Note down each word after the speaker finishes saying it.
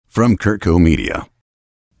From Kurtco Media.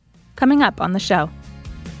 Coming up on the show.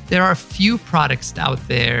 There are a few products out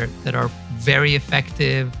there that are very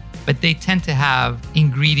effective, but they tend to have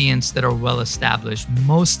ingredients that are well established.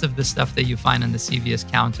 Most of the stuff that you find on the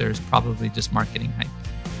CVS counter is probably just marketing hype.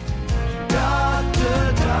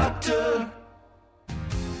 Doctor.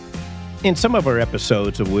 In some of our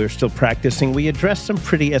episodes of We're Still Practicing, we address some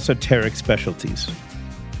pretty esoteric specialties.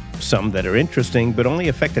 Some that are interesting, but only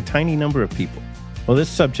affect a tiny number of people. Well, this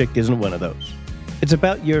subject isn't one of those. It's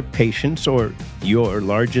about your patient's or your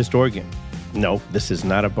largest organ. No, this is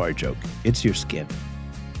not a bar joke. It's your skin.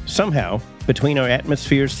 Somehow, between our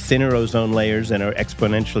atmosphere's thinner ozone layers and our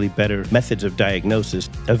exponentially better methods of diagnosis,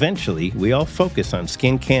 eventually we all focus on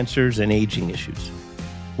skin cancers and aging issues.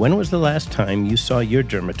 When was the last time you saw your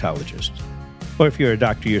dermatologist? Or if you're a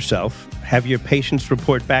doctor yourself, have your patients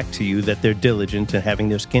report back to you that they're diligent in having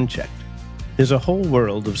their skin checked. There's a whole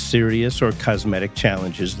world of serious or cosmetic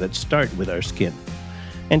challenges that start with our skin.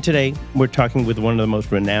 And today, we're talking with one of the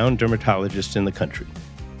most renowned dermatologists in the country.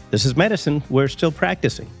 This is Medicine We're Still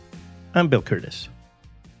Practicing. I'm Bill Curtis.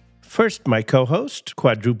 First, my co-host,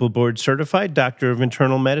 quadruple board certified doctor of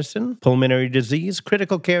internal medicine, pulmonary disease,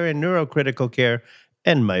 critical care, and neurocritical care,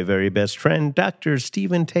 and my very best friend, Dr.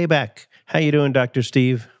 Stephen Tabak. How you doing, Dr.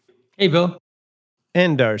 Steve? Hey, Bill.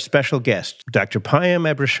 And our special guest, Dr.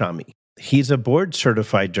 Payam Abrashami. He's a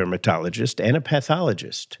board-certified dermatologist and a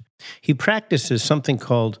pathologist. He practices something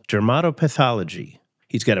called dermatopathology.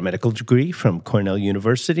 He's got a medical degree from Cornell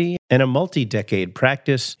University and a multi-decade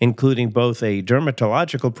practice, including both a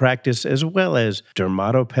dermatological practice as well as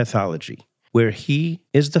dermatopathology, where he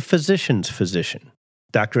is the physician's physician.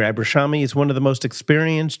 Dr. Abrashami is one of the most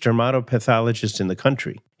experienced dermatopathologists in the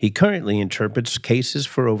country. He currently interprets cases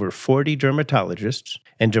for over 40 dermatologists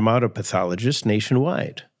and dermatopathologists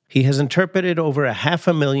nationwide. He has interpreted over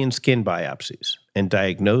 500,000 skin biopsies and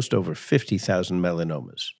diagnosed over 50,000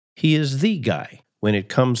 melanomas. He is the guy when it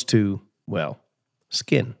comes to, well,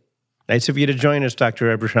 skin. Nice of you to join us,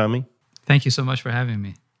 Dr. Abrashami. Thank you so much for having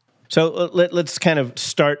me. So let's kind of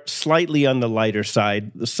start slightly on the lighter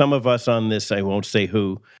side. Some of us on this, I won't say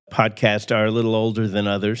who, podcast are a little older than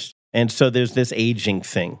others. And so there's this aging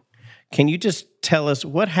thing. Can you just tell us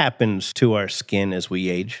what happens to our skin as we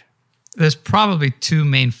age? There's probably two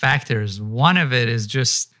main factors. One of it is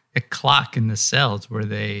just a clock in the cells where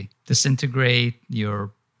they disintegrate,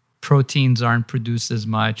 your proteins aren't produced as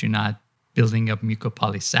much, you're not building up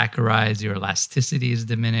mucopolysaccharides, your elasticity is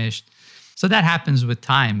diminished. So that happens with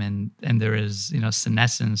time, and there is,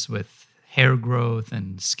 senescence with hair growth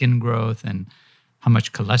and skin growth and how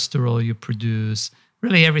much cholesterol you produce.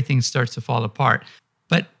 Really, everything starts to fall apart.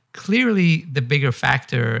 But clearly, the bigger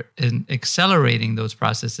factor in accelerating those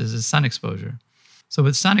processes is sun exposure. So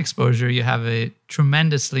with sun exposure, you have a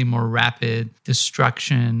tremendously more rapid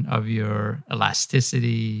destruction of your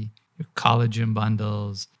elasticity, your collagen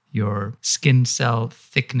bundles, your skin cell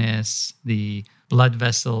thickness, the blood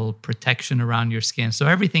vessel protection around your skin. So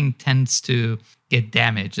everything tends to get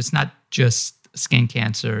damaged. It's not just skin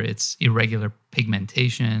cancer, it's irregular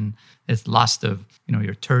pigmentation, it's loss of,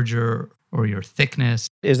 your turgor or your thickness.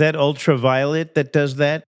 Is that ultraviolet that does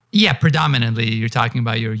that? Yeah, predominantly you're talking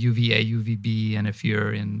about your UVA, UVB, and if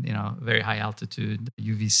you're in, very high altitude,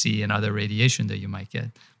 UVC and other radiation that you might get.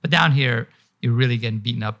 But down here, you're really getting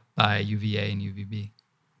beaten up by UVA and UVB.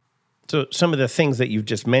 So some of the things that you've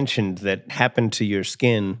just mentioned that happen to your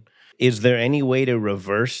skin, is there any way to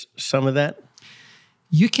reverse some of that?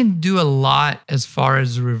 You can do a lot as far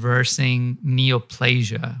as reversing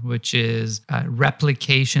neoplasia, which is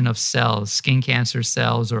replication of cells, skin cancer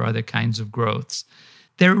cells or other kinds of growths.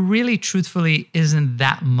 There really, truthfully, isn't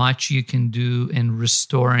that much you can do in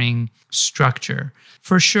restoring structure.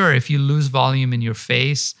 For sure, if you lose volume in your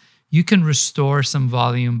face, you can restore some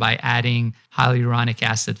volume by adding hyaluronic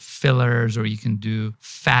acid fillers, or you can do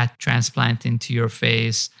fat transplant into your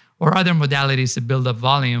face or other modalities to build up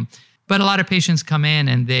volume. But a lot of patients come in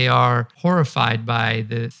and they are horrified by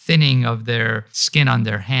the thinning of their skin on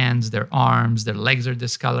their hands, their arms, their legs are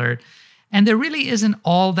discolored. And there really isn't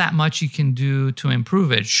all that much you can do to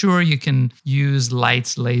improve it. Sure, you can use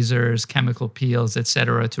lights, lasers, chemical peels,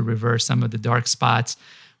 etc., to reverse some of the dark spots.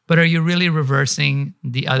 But are you really reversing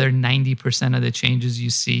the other 90% of the changes you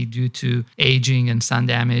see due to aging and sun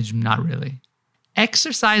damage? Not really.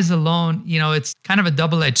 Exercise alone, it's kind of a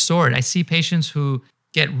double-edged sword. I see patients who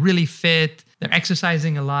get really fit, they're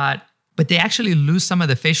exercising a lot, but they actually lose some of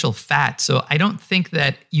the facial fat. So I don't think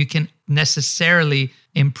that you can necessarily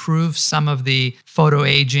improve some of the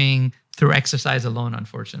photoaging through exercise alone,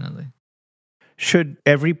 unfortunately. Should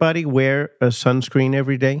everybody wear a sunscreen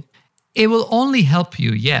every day? It will only help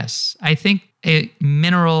you, yes. I think a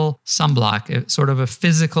mineral sunblock, sort of a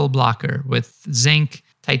physical blocker with zinc,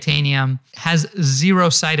 titanium, has zero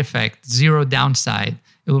side effect, zero downside.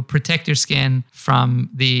 It will protect your skin from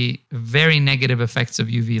the very negative effects of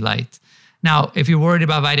UV light. Now, if you're worried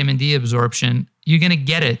about vitamin D absorption, you're going to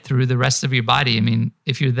get it through the rest of your body. I mean,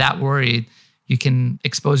 if you're that worried, you can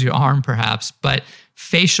expose your arm perhaps, but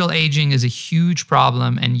facial aging is a huge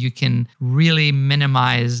problem, and you can really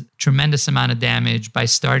minimize tremendous amount of damage by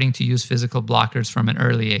starting to use physical blockers from an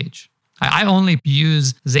early age. I only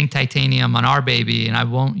use zinc titanium on our baby, and I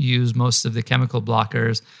won't use most of the chemical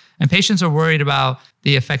blockers. And patients are worried about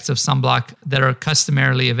the effects of sunblock that are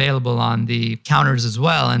customarily available on the counters as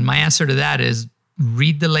well. And my answer to that is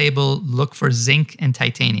read the label, look for zinc and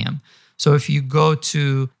titanium. So if you go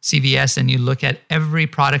to CVS and you look at every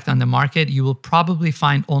product on the market, you will probably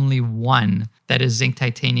find only one that is zinc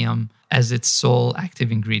titanium as its sole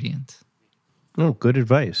active ingredient. Oh, good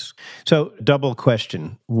advice. So, double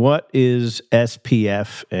question. What is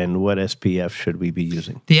SPF and what SPF should we be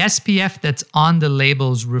using? The SPF that's on the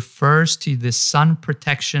labels refers to the sun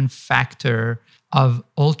protection factor of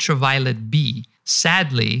ultraviolet B.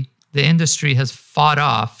 Sadly, the industry has fought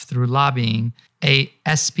off through lobbying a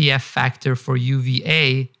SPF factor for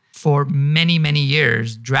UVA for many, many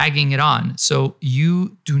years, dragging it on. So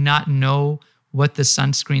you do not know what the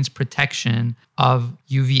sunscreen's protection of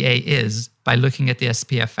UVA is by looking at the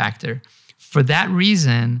SPF factor. For that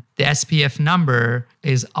reason, the SPF number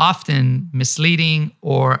is often misleading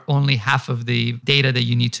or only half of the data that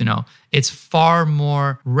you need to know. It's far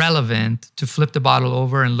more relevant to flip the bottle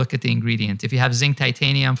over and look at the ingredient. If you have zinc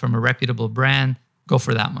titanium from a reputable brand, go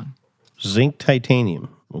for that one. Zinc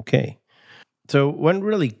titanium. Okay. So one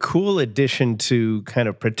really cool addition to kind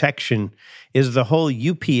of protection is the whole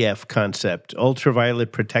UPF concept,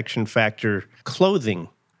 ultraviolet protection factor clothing.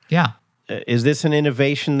 Yeah. Is this an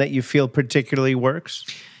innovation that you feel particularly works?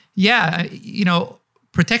 Yeah.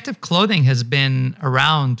 Protective clothing has been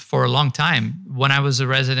around for a long time. When I was a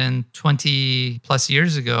resident 20 plus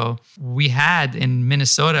years ago, we had in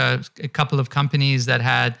Minnesota a couple of companies that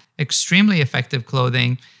had extremely effective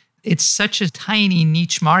clothing. It's such a tiny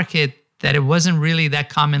niche market that it wasn't really that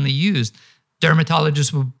commonly used.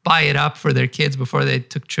 Dermatologists would buy it up for their kids before they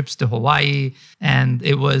took trips to Hawaii. And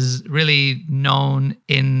it was really known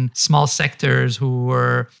in small sectors who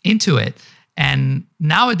were into it. And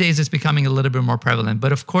nowadays it's becoming a little bit more prevalent.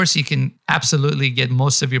 But of course, you can absolutely get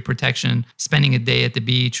most of your protection spending a day at the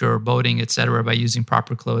beach or boating, et cetera, by using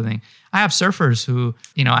proper clothing. I have surfers who,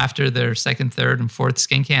 after their second, third, and fourth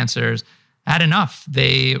skin cancers, had enough.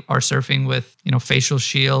 They are surfing with, facial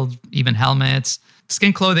shield, even helmets.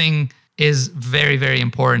 Skin clothing is very, very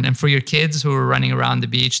important. And for your kids who are running around the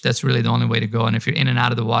beach, that's really the only way to go. And if you're in and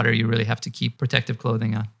out of the water, you really have to keep protective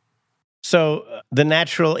clothing on. So the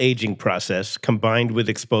natural aging process combined with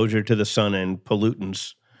exposure to the sun and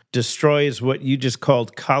pollutants destroys what you just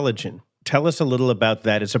called collagen. Tell us a little about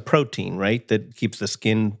that. It's a protein, right? That keeps the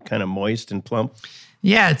skin kind of moist and plump.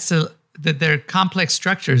 Yeah, that they're complex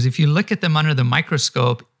structures. If you look at them under the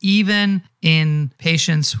microscope, even in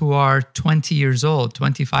patients who are 20 years old,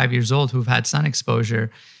 25 years old, who've had sun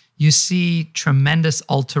exposure, you see tremendous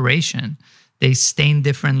alteration. They stain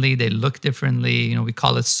differently, they look differently. We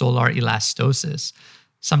call it solar elastosis.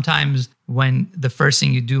 Sometimes when the first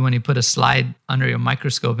thing you do when you put a slide under your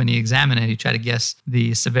microscope and you examine it, you try to guess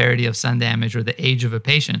the severity of sun damage or the age of a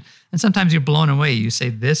patient. And sometimes you're blown away. You say,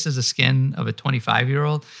 this is the skin of a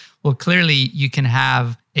 25-year-old. Well, clearly you can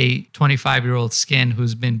have a 25-year-old skin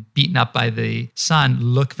who's been beaten up by the sun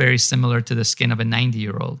look very similar to the skin of a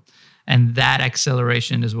 90-year-old. And that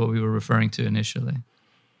acceleration is what we were referring to initially.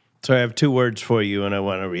 So I have two words for you and I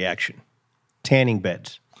want a reaction. Tanning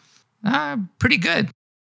beds. Pretty good.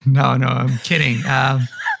 No, I'm kidding.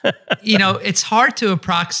 It's hard to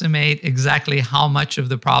approximate exactly how much of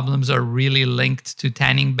the problems are really linked to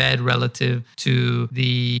tanning bed relative to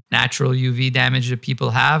the natural UV damage that people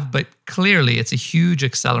have, but clearly it's a huge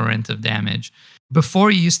accelerant of damage.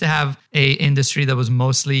 Before, you used to have an industry that was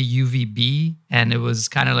mostly UVB, and it was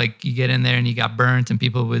kind of like you get in there and you got burnt and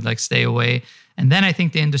people would stay away. And then I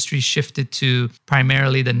think the industry shifted to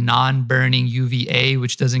primarily the non-burning UVA,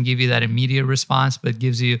 which doesn't give you that immediate response, but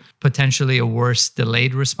gives you potentially a worse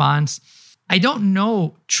delayed response. I don't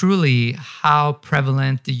know truly how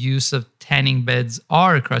prevalent the use of tanning beds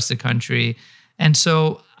are across the country. And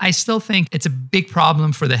so I still think it's a big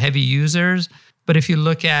problem for the heavy users. But if you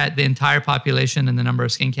look at the entire population and the number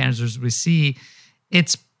of skin cancers we see,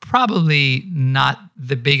 it's probably not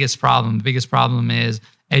the biggest problem. The biggest problem is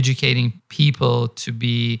educating people to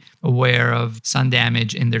be aware of sun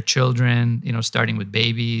damage in their children, starting with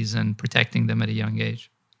babies and protecting them at a young age.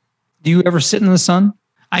 Do you ever sit in the sun?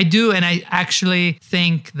 I do. And I actually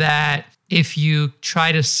think that if you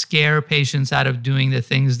try to scare patients out of doing the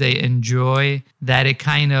things they enjoy, that it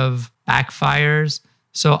kind of backfires.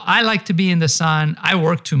 So I like to be in the sun. I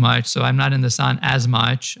work too much, so I'm not in the sun as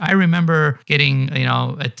much. I remember getting,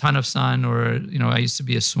 a ton of sun, or, I used to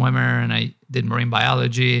be a swimmer and I did marine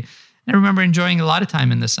biology. And I remember enjoying a lot of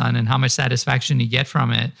time in the sun and how much satisfaction you get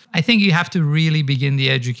from it. I think you have to really begin the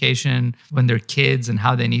education when they're kids and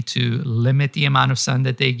how they need to limit the amount of sun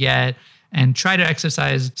that they get and try to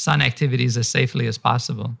exercise sun activities as safely as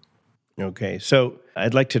possible. Okay, so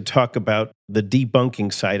I'd like to talk about the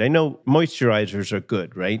debunking side. I know moisturizers are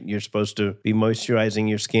good, right? You're supposed to be moisturizing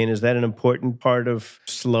your skin. Is that an important part of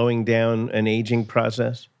slowing down an aging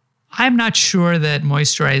process? I'm not sure that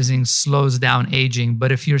moisturizing slows down aging,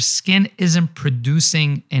 but if your skin isn't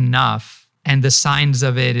producing enough, and the signs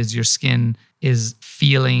of it is your skin is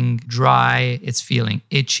feeling dry, it's feeling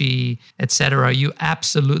itchy, etc., you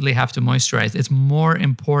absolutely have to moisturize. It's more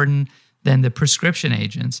important than the prescription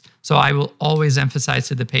agents. So I will always emphasize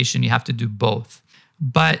to the patient, you have to do both.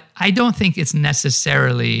 But I don't think it's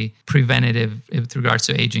necessarily preventative with regards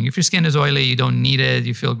to aging. If your skin is oily, you don't need it,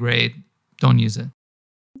 you feel great, don't use it.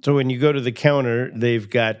 So when you go to the counter, they've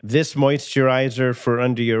got this moisturizer for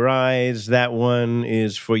under your eyes, that one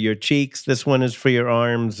is for your cheeks, this one is for your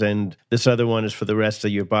arms, and this other one is for the rest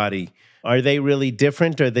of your body. Are they really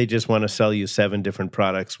different, or they just want to sell you 7 different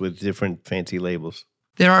products with different fancy labels?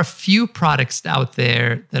 There are a few products out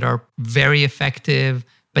there that are very effective,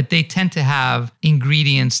 but they tend to have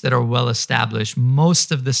ingredients that are well established.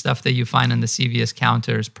 Most of the stuff that you find on the CVS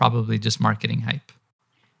counter is probably just marketing hype.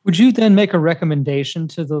 Would you then make a recommendation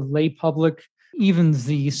to the lay public, even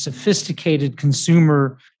the sophisticated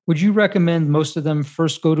consumer? Would you recommend most of them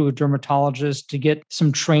first go to a dermatologist to get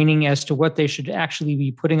some training as to what they should actually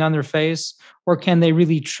be putting on their face? Or can they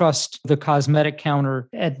really trust the cosmetic counter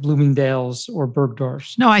at Bloomingdale's or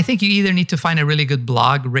Bergdorf's? No, I think you either need to find a really good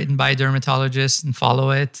blog written by a dermatologist and follow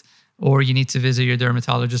it, or you need to visit your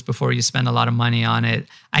dermatologist before you spend a lot of money on it.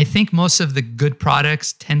 I think most of the good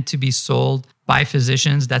products tend to be sold by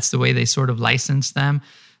physicians. That's the way they sort of license them.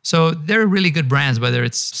 So they're really good brands, whether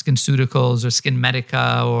it's SkinCeuticals or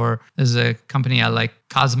SkinMedica, or there's a company I like,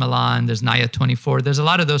 Cosmelan, there's Naya24. There's a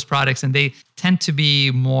lot of those products, and they tend to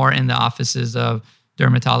be more in the offices of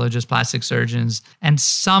dermatologists, plastic surgeons, and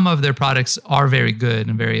some of their products are very good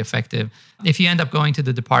and very effective. If you end up going to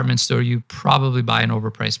the department store, you probably buy an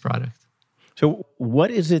overpriced product. So what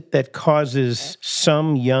is it that causes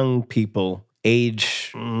some young people,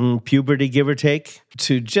 age, puberty, give or take,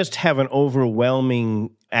 to just have an overwhelming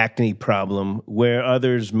acne problem where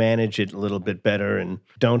others manage it a little bit better and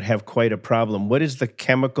don't have quite a problem? What is the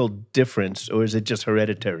chemical difference, or is it just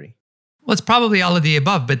hereditary? Well, it's probably all of the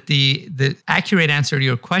above, but the accurate answer to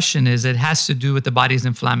your question is it has to do with the body's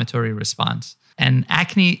inflammatory response. And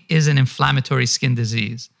acne is an inflammatory skin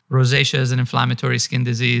disease. Rosacea is an inflammatory skin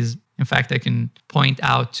disease. In fact, I can point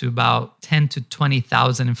out to about 10 to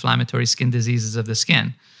 20,000 inflammatory skin diseases of the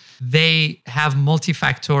skin. They have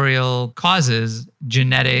multifactorial causes,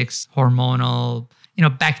 genetics, hormonal,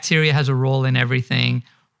 bacteria has a role in everything.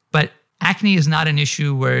 But acne is not an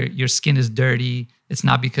issue where your skin is dirty. It's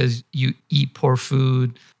not because you eat poor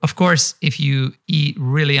food. Of course, if you eat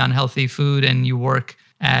really unhealthy food and you work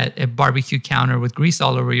at a barbecue counter with grease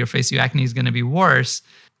all over your face, your acne is going to be worse.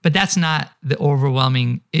 But that's not the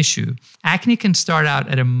overwhelming issue. Acne can start out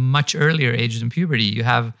at a much earlier age than puberty. You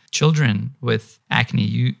have children with acne.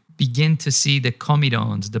 You begin to see the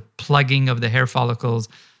comedones, the plugging of the hair follicles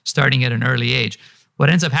starting at an early age. What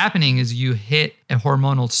ends up happening is you hit a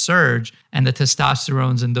hormonal surge, and the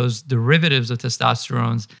testosterones and those derivatives of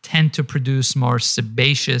testosterones tend to produce more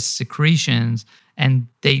sebaceous secretions, and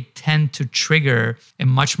they tend to trigger a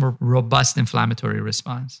much more robust inflammatory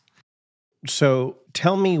response. So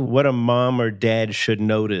tell me what a mom or dad should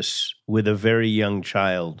notice with a very young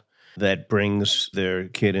child that brings their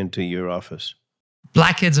kid into your office.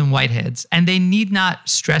 Blackheads and whiteheads, and they need not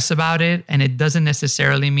stress about it. And it doesn't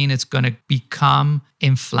necessarily mean it's going to become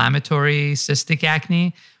inflammatory cystic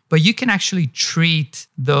acne, but you can actually treat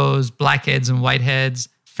those blackheads and whiteheads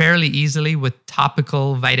fairly easily with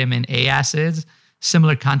topical vitamin A acids.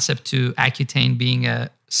 Similar concept to Accutane being a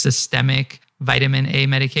systemic vitamin A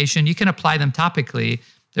medication. You can apply them topically.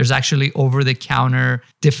 There's actually over-the-counter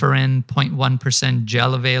Differin 0.1%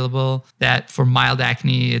 gel available that for mild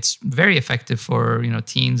acne, it's very effective for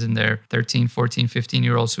teens and their 13, 14,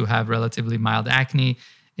 15-year-olds who have relatively mild acne.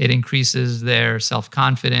 It increases their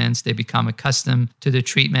self-confidence. They become accustomed to the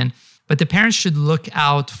treatment. But the parents should look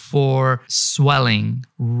out for swelling,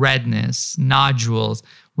 redness, nodules.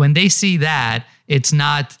 When they see that, it's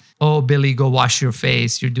not, oh, Billy, go wash your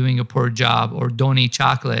face, you're doing a poor job, or don't eat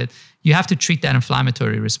chocolate. You have to treat that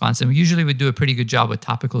inflammatory response. And usually we do a pretty good job with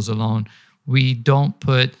topicals alone. We don't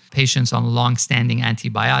put patients on long-standing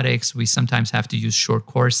antibiotics. We sometimes have to use short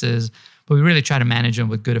courses, but we really try to manage them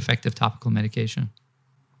with good, effective topical medication.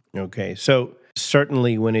 Okay, so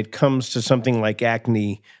certainly when it comes to something like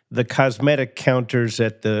acne, the cosmetic counters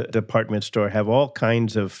at the department store have all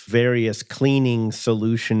kinds of various cleaning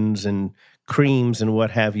solutions and creams and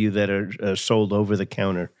what have you that are sold over the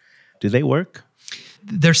counter. Do they work?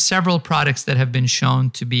 There's several products that have been shown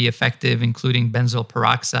to be effective, including benzoyl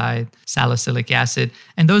peroxide, salicylic acid,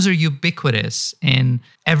 and those are ubiquitous in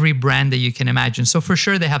every brand that you can imagine. So for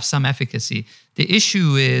sure, they have some efficacy. The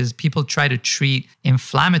issue is people try to treat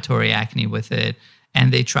inflammatory acne with it,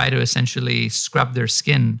 and they try to essentially scrub their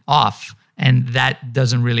skin off, and that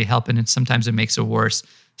doesn't really help, and sometimes it makes it worse.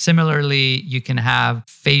 Similarly, you can have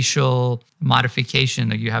facial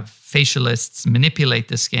modification, or you have facialists manipulate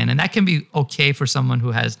the skin, and that can be okay for someone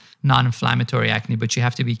who has non-inflammatory acne, but you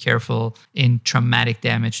have to be careful in traumatic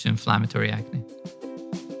damage to inflammatory acne.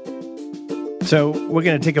 So we're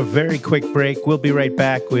going to take a very quick break. We'll be right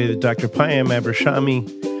back with Dr. Payam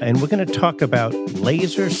Abrahashami, and we're going to talk about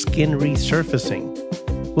laser skin resurfacing.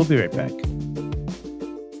 We'll be right back.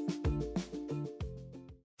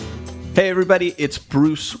 Hey everybody, it's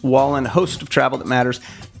Bruce Wallen, host of Travel That Matters.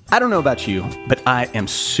 I don't know about you, but I am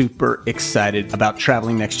super excited about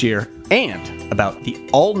traveling next year and about the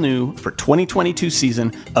all-new for 2022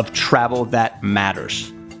 season of Travel That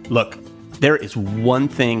Matters. Look, there is one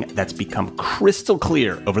thing that's become crystal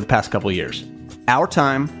clear over the past couple of years. Our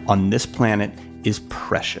time on this planet is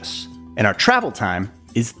precious, and our travel time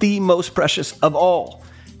is the most precious of all.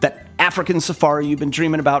 That African safari you've been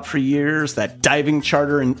dreaming about for years, that diving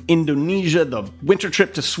charter in Indonesia, the winter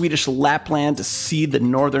trip to Swedish Lapland to see the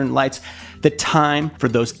northern lights. The time for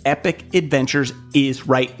those epic adventures is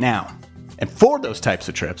right now. And for those types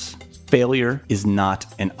of trips, failure is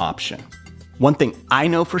not an option. One thing I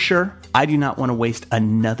know for sure, I do not want to waste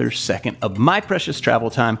another second of my precious travel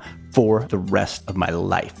time for the rest of my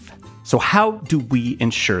life. So how do we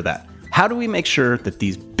ensure that? How do we make sure that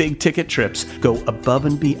these big ticket trips go above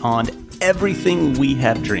and beyond everything we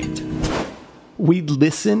have dreamed? We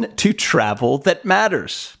listen to Travel That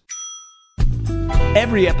Matters.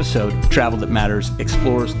 Every episode of Travel That Matters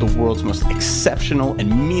explores the world's most exceptional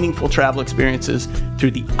and meaningful travel experiences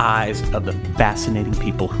through the eyes of the fascinating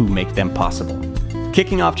people who make them possible.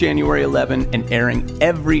 Kicking off January 11 and airing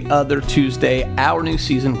every other Tuesday, our new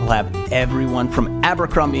season will have everyone from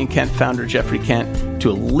Abercrombie & Kent founder Jeffrey Kent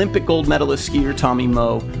to Olympic gold medalist skier Tommy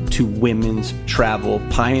Moe to women's travel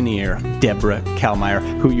pioneer Deborah Kalmeyer,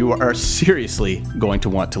 who you are seriously going to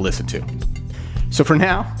want to listen to. So for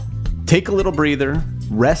now, take a little breather,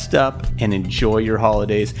 rest up, and enjoy your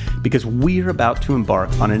holidays because we're about to embark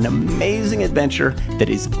on an amazing adventure that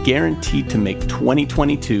is guaranteed to make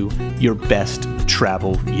 2022 your best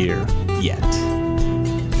travel year yet.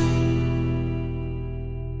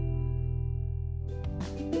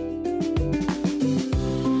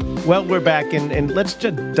 Well, we're back, and let's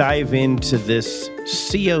just dive into this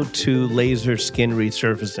CO2 laser skin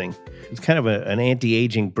resurfacing. It's kind of an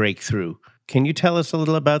anti-aging breakthrough. Can you tell us a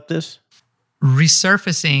little about this?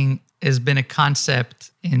 Resurfacing has been a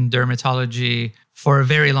concept in dermatology for a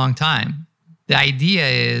very long time. The idea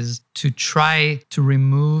is to try to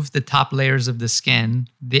remove the top layers of the skin,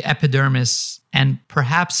 the epidermis, and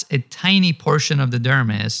perhaps a tiny portion of the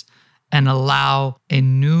dermis, and allow a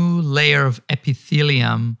new layer of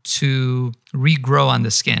epithelium to regrow on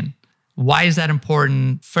the skin. Why is that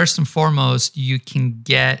important? First and foremost, you can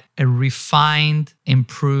get a refined,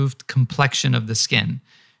 improved complexion of the skin.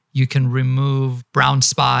 You can remove brown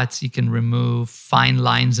spots, you can remove fine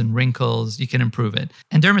lines and wrinkles, you can improve it.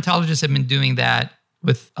 And dermatologists have been doing that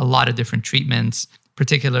with a lot of different treatments,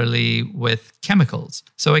 particularly with chemicals.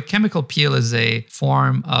 So a chemical peel is a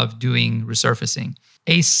form of doing resurfacing.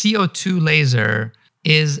 A CO2 laser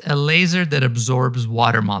is a laser that absorbs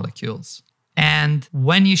water molecules. And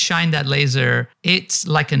when you shine that laser, it's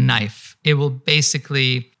like a knife. It will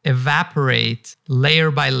basically evaporate layer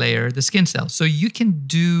by layer the skin cells. So you can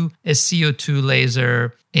do a CO2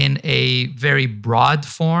 laser in a very broad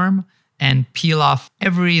form and peel off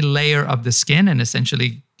every layer of the skin and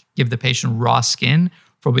essentially give the patient raw skin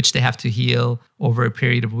for which they have to heal over a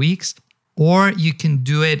period of weeks. Or you can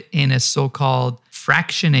do it in a so-called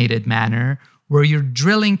fractionated manner where you're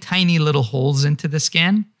drilling tiny little holes into the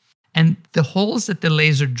skin. And the holes that the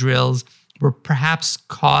laser drills will perhaps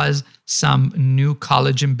cause some new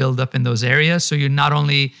collagen buildup in those areas. So you're not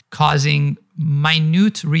only causing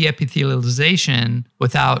minute reepithelialization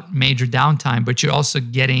without major downtime, but you're also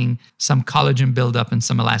getting some collagen buildup and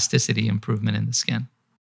some elasticity improvement in the skin.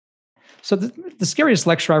 So the scariest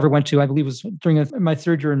lecture I ever went to, I believe, was during my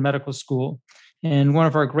third year in medical school. And one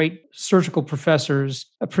of our great surgical professors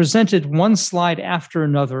presented one slide after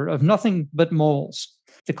another of nothing but moles.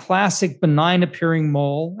 The classic benign appearing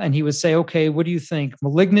mole. And he would say, okay, what do you think?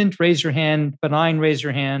 Malignant, raise your hand. Benign, raise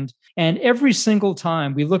your hand. And every single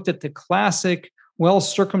time we looked at the classic,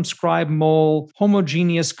 well-circumscribed mole,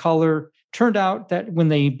 homogeneous color. Turned out that when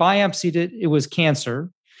they biopsied it, it was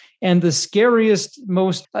cancer. And the scariest,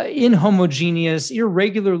 most inhomogeneous,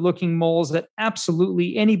 irregular-looking moles that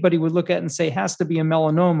absolutely anybody would look at and say has to be a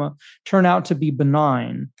melanoma turn out to be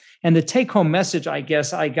benign. And the take-home message, I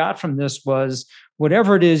guess, I got from this was,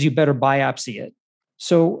 whatever it is, you better biopsy it.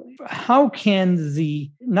 So how can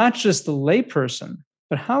not just the layperson,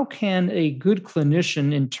 but how can a good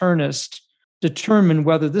clinician, internist, determine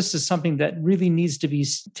whether this is something that really needs to be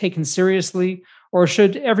taken seriously, or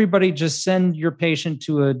should everybody just send your patient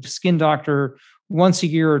to a skin doctor once a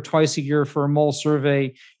year or twice a year for a mole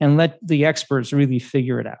survey and let the experts really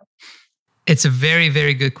figure it out? It's a very,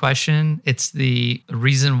 very good question. It's the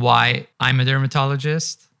reason why I'm a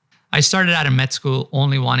dermatologist. I started out in med school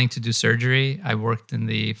only wanting to do surgery. I worked in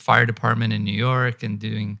the fire department in New York and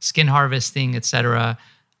doing skin harvesting, etc.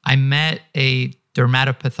 I met a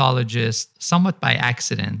dermatopathologist somewhat by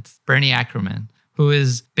accident, Bernie Ackerman, who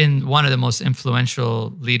has been one of the most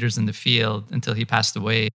influential leaders in the field until he passed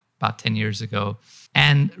away about 10 years ago,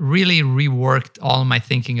 and really reworked all of my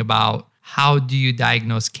thinking about how do you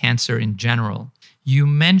diagnose cancer in general. You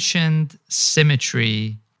mentioned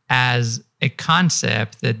symmetry as a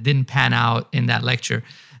concept that didn't pan out in that lecture.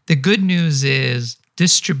 The good news is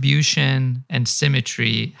distribution and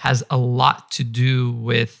symmetry has a lot to do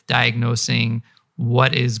with diagnosing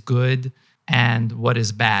what is good and what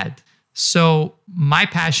is bad. So my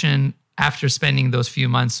passion after spending those few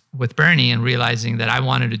months with Bernie and realizing that I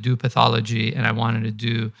wanted to do pathology and I wanted to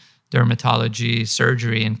do dermatology,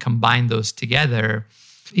 surgery, and combine those together,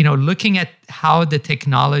 looking at how the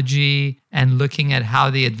technology and looking at how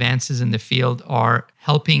the advances in the field are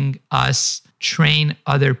helping us train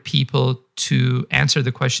other people to answer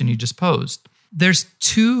the question you just posed. There's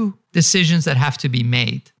two decisions that have to be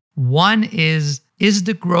made. One is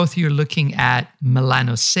the growth you're looking at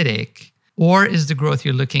melanocytic, or is the growth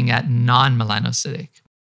you're looking at non-melanocytic?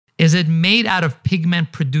 Is it made out of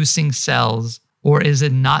pigment-producing cells, or is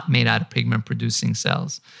it not made out of pigment-producing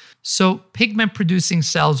cells? So pigment-producing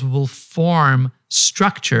cells will form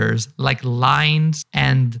structures like lines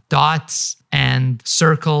and dots and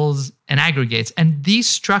circles and aggregates. And these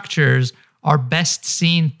structures are best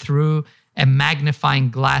seen through a magnifying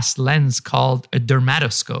glass lens called a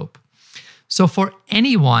dermatoscope. So for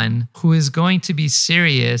anyone who is going to be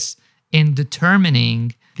serious in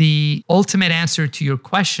determining the ultimate answer to your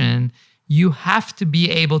question, you have to be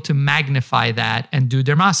able to magnify that and do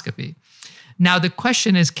dermoscopy. Now, the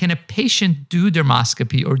question is, can a patient do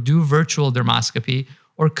dermoscopy or do virtual dermoscopy,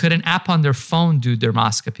 or could an app on their phone do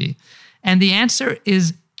dermoscopy? And the answer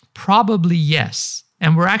is probably yes.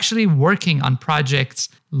 And we're actually working on projects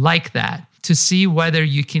like that to see whether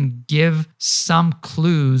you can give some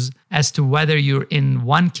clues as to whether you're in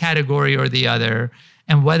one category or the other,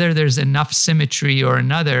 and whether there's enough symmetry or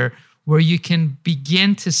another where you can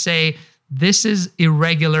begin to say, this is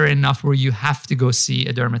irregular enough where you have to go see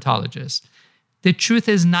a dermatologist. The truth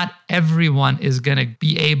is, not everyone is going to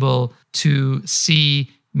be able to see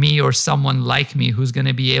me or someone like me who's going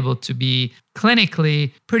to be able to be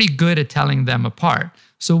clinically pretty good at telling them apart.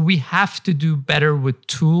 So we have to do better with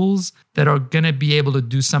tools that are going to be able to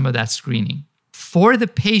do some of that screening. For the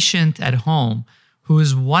patient at home who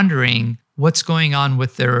is wondering what's going on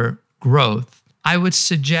with their growth, I would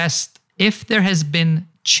suggest if there has been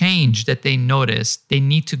change that they notice, they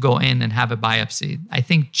need to go in and have a biopsy. I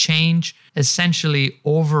think change essentially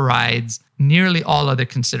overrides nearly all other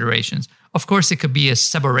considerations. Of course, it could be a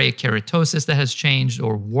seborrheic keratosis that has changed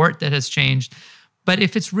or wart that has changed. But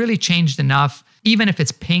if it's really changed enough, even if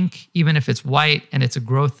it's pink, even if it's white and it's a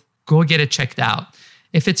growth, go get it checked out.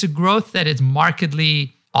 If it's a growth that is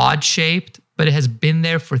markedly odd shaped, but it has been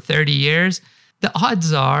there for 30 years, the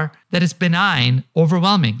odds are that it's benign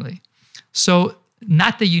overwhelmingly. So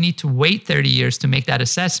not that you need to wait 30 years to make that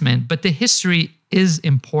assessment, but the history is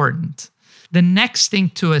important. The next thing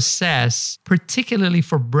to assess, particularly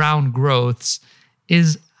for brown growths,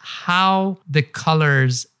 is how the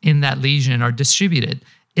colors in that lesion are distributed.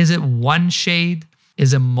 Is it one shade?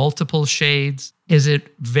 Is it multiple shades? Is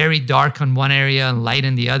it very dark on one area and light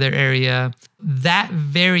in the other area? That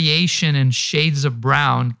variation in shades of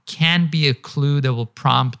brown can be a clue that will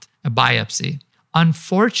prompt a biopsy.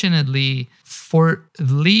 Unfortunately, for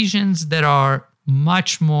lesions that are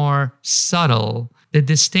much more subtle, the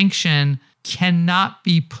distinction cannot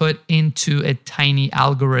be put into a tiny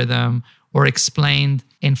algorithm or explained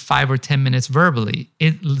in 5 or 10 minutes verbally.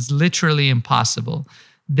 It is literally impossible.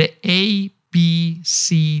 The A, B,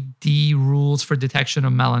 C, D rules for detection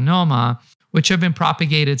of melanoma, which have been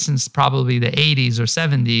propagated since probably the 80s or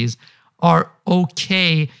 70s, are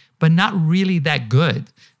okay, but not really that good.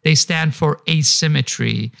 They stand for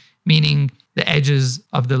asymmetry, meaning the edges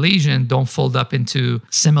of the lesion don't fold up into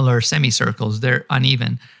similar semicircles. They're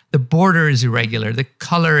uneven. The border is irregular. The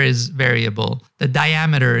color is variable. The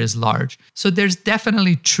diameter is large. So there's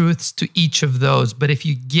definitely truths to each of those. But if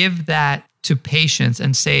you give that to patients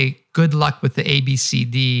and say, good luck with the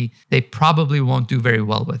ABCD, they probably won't do very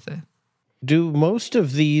well with it. Do most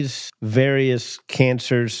of these various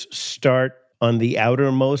cancers start on the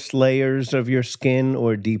outermost layers of your skin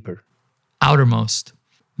or deeper? Outermost.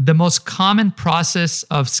 The most common process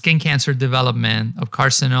of skin cancer development, of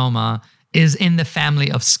carcinoma, is in the family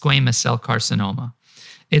of squamous cell carcinoma.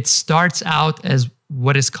 It starts out as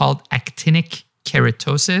what is called actinic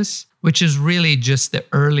keratosis, which is really just the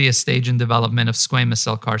earliest stage in development of squamous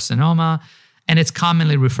cell carcinoma. And it's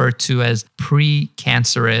commonly referred to as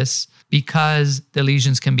precancerous because the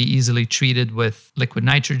lesions can be easily treated with liquid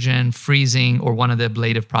nitrogen, freezing, or one of the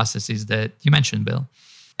ablative processes that you mentioned, Bill.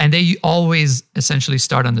 And they always essentially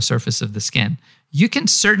start on the surface of the skin. You can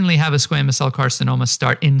certainly have a squamous cell carcinoma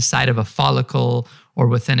start inside of a follicle or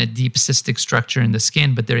within a deep cystic structure in the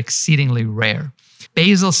skin, but they're exceedingly rare.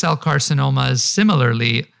 Basal cell carcinomas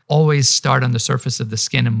similarly always start on the surface of the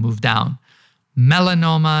skin and move down.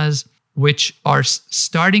 Melanomas, which are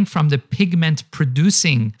starting from the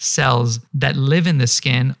pigment-producing cells that live in the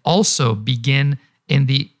skin, also begin in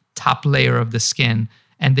the top layer of the skin.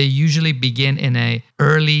 And they usually begin in an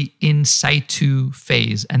early in situ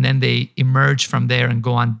phase, and then they emerge from there and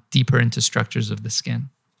go on deeper into structures of the skin.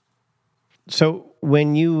 So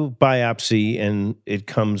when you biopsy and it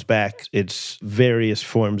comes back, it's various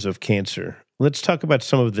forms of cancer. Let's talk about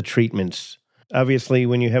some of the treatments. Obviously,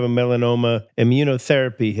 when you have a melanoma,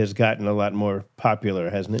 immunotherapy has gotten a lot more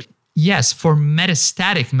popular, hasn't it? Yes, for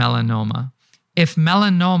metastatic melanoma. If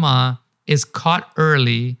melanoma is caught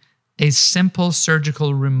early, a simple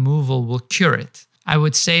surgical removal will cure it. I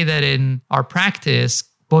would say that in our practice,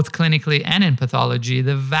 both clinically and in pathology,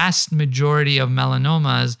 the vast majority of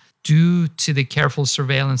melanomas, due to the careful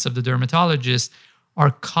surveillance of the dermatologist,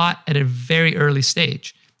 are caught at a very early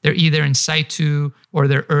stage. They're either in situ or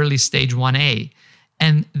they're early stage 1A.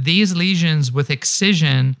 And these lesions with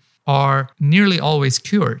excision are nearly always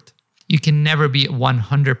cured. You can never be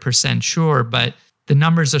 100% sure, but the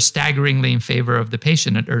numbers are staggeringly in favor of the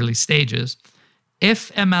patient at early stages. If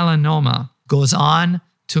a melanoma goes on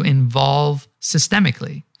to involve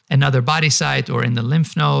systemically another body site or in the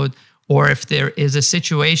lymph node, or if there is a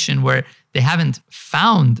situation where they haven't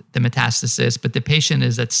found the metastasis, but the patient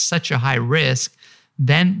is at such a high risk,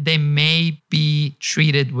 then they may be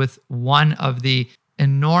treated with one of the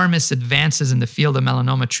enormous advances in the field of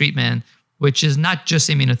melanoma treatment, which is not just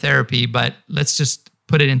immunotherapy, but let's just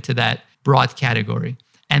put it into that broad category.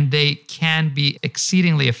 And they can be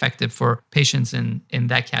exceedingly effective for patients in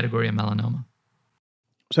that category of melanoma.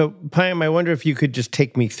 So, Payam, I wonder if you could just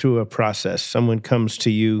take me through a process. Someone comes to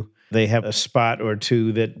you, they have a spot or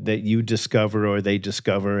two that you discover or they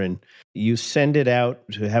discover, and you send it out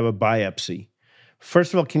to have a biopsy.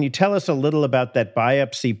 First of all, can you tell us a little about that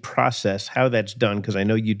biopsy process, how that's done? Because I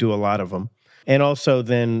know you do a lot of them. And also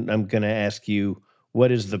then I'm going to ask you,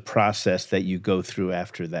 what is the process that you go through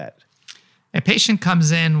after that? A patient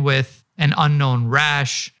comes in with an unknown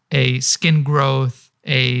rash, a skin growth,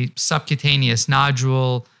 a subcutaneous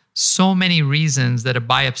nodule, so many reasons that a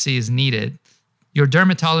biopsy is needed. Your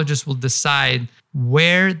dermatologist will decide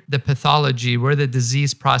where the pathology, where the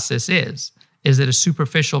disease process is. Is it a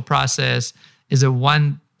superficial process? Is it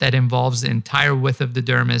one that involves the entire width of the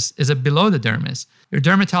dermis? Is it below the dermis? Your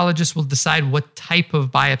dermatologist will decide what type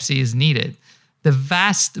of biopsy is needed. The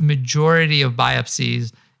vast majority of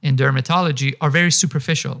biopsies in dermatology are very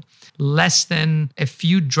superficial. Less than a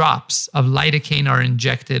few drops of lidocaine are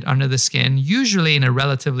injected under the skin, usually in a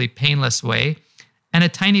relatively painless way, and a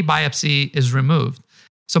tiny biopsy is removed.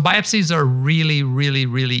 So biopsies are really, really,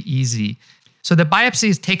 really easy. So the biopsy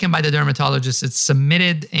is taken by the dermatologist. It's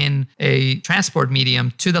submitted in a transport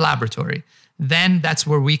medium to the laboratory. Then that's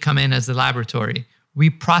where we come in as the laboratory. we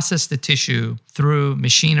process the tissue through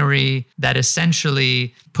machinery that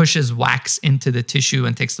essentially pushes wax into the tissue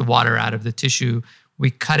and takes the water out of the tissue. We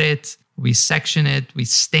cut it, we section it, we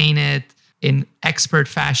stain it in expert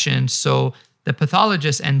fashion. So the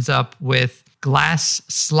pathologist ends up with glass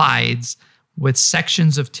slides with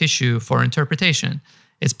sections of tissue for interpretation.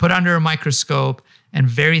 It's put under a microscope and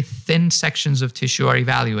very thin sections of tissue are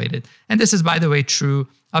evaluated. And this is, by the way, true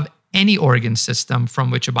of any organ system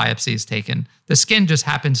from which a biopsy is taken. The skin just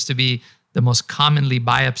happens to be the most commonly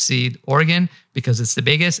biopsied organ because it's the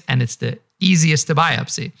biggest and it's the easiest to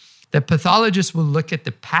biopsy. The pathologist will look at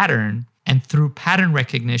the pattern and through pattern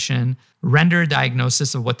recognition, render a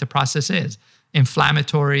diagnosis of what the process is.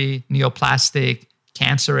 Inflammatory, neoplastic,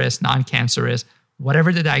 cancerous, non-cancerous,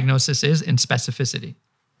 whatever the diagnosis is in specificity.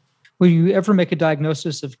 Will you ever make a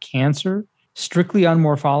diagnosis of cancer strictly on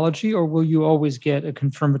morphology, or will you always get a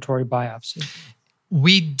confirmatory biopsy?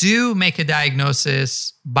 We do make a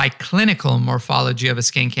diagnosis by clinical morphology of a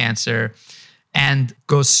skin cancer and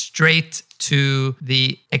go straight to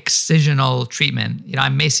the excisional treatment. I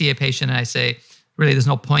may see a patient and I say, really, there's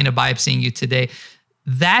no point of biopsying you today.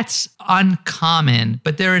 That's uncommon,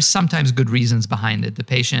 but there are sometimes good reasons behind it. The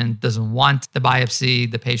patient doesn't want the biopsy,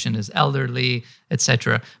 the patient is elderly,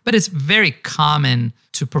 etc. But it's very common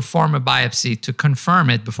to perform a biopsy to confirm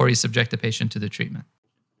it before you subject the patient to the treatment.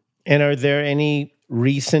 And are there any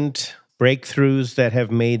recent breakthroughs that have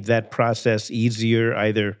made that process easier,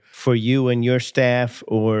 either for you and your staff,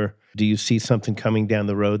 or do you see something coming down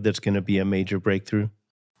the road that's going to be a major breakthrough?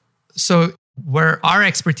 So where our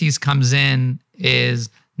expertise comes in is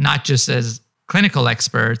not just as clinical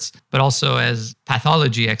experts, but also as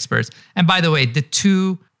pathology experts. And by the way, the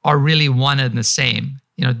two are really one and the same.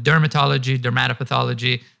 Dermatology,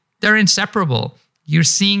 dermatopathology, they're inseparable. You're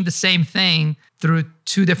seeing the same thing through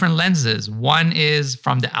two different lenses. One is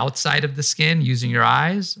from the outside of the skin using your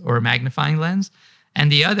eyes or a magnifying lens.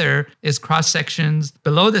 And the other is cross-sections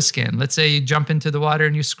below the skin. Let's say you jump into the water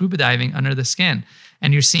and you're scuba diving under the skin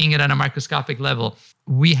and you're seeing it on a microscopic level.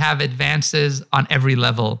 We have advances on every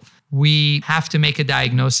level. We have to make a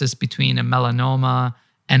diagnosis between a melanoma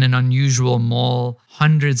and an unusual mole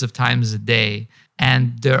hundreds of times a day.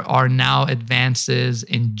 And there are now advances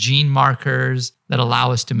in gene markers that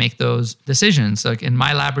allow us to make those decisions. Like in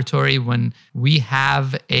my laboratory, when we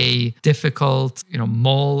have a difficult,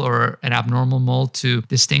 mole or an abnormal mole to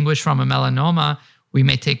distinguish from a melanoma, we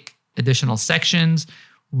may take additional sections.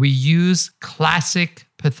 We use classic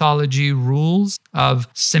pathology rules of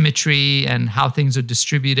symmetry and how things are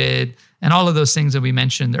distributed and all of those things that we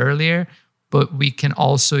mentioned earlier. But we can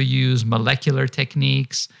also use molecular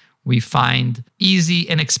techniques. We find easy,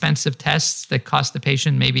 inexpensive tests that cost the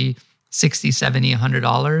patient maybe $60, $70,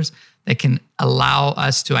 $100 that can allow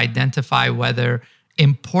us to identify whether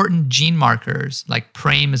important gene markers like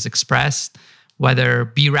PRAME is expressed, whether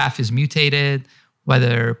BRAF is mutated,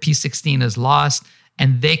 whether P16 is lost,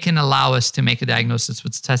 and they can allow us to make a diagnosis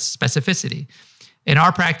with specificity. In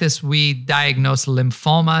our practice, we diagnose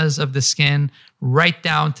lymphomas of the skin right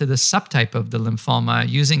down to the subtype of the lymphoma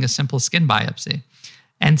using a simple skin biopsy.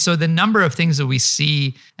 And so the number of things that we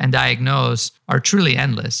see and diagnose are truly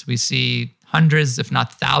endless. We see hundreds, if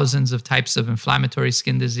not thousands, of types of inflammatory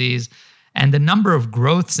skin disease. And the number of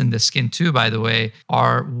growths in the skin too, by the way,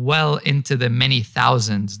 are well into the many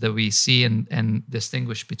thousands that we see and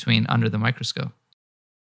distinguish between under the microscope.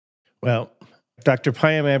 Well, Dr.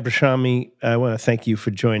 Payam Abrashami, I want to thank you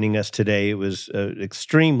for joining us today. It was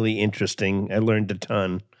extremely interesting. I learned a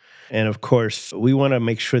ton. And of course, we want to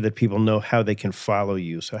make sure that people know how they can follow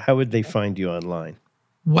you. So how would they find you online?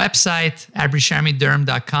 Website,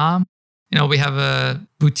 abrashamiderm.com. We have a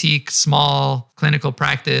boutique, small clinical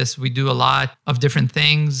practice. We do a lot of different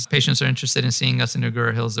things. Patients are interested in seeing us in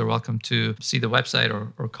Agoura Hills. They're welcome to see the website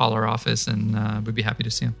or call our office, and we'd be happy to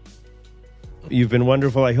see them. You've been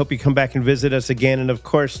wonderful. I hope you come back and visit us again. And of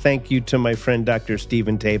course, thank you to my friend, Dr.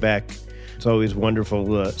 Stephen Tabak. It's always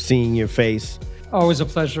wonderful seeing your face. Always a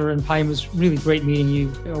pleasure. And Payam, it was really great meeting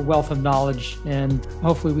you, a wealth of knowledge. And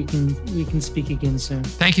hopefully we can speak again soon.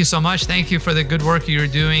 Thank you so much. Thank you for the good work you're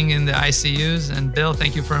doing in the ICUs. And Bill,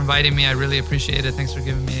 thank you for inviting me. I really appreciate it. Thanks for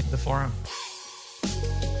giving me the forum.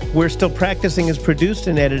 We're Still Practicing is produced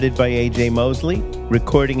and edited by AJ Mosley.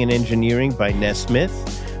 Recording and engineering by Ness Smith.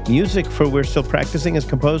 Music for We're Still Practicing is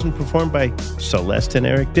composed and performed by Celeste and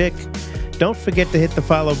Eric Dick. Don't forget to hit the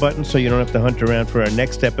follow button so you don't have to hunt around for our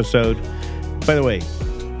next episode. By the way,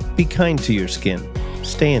 be kind to your skin.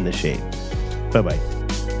 Stay in the shade. Bye-bye.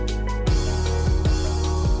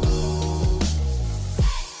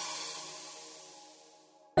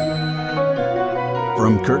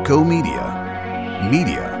 From Kirko Media.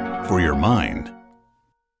 Media for your mind.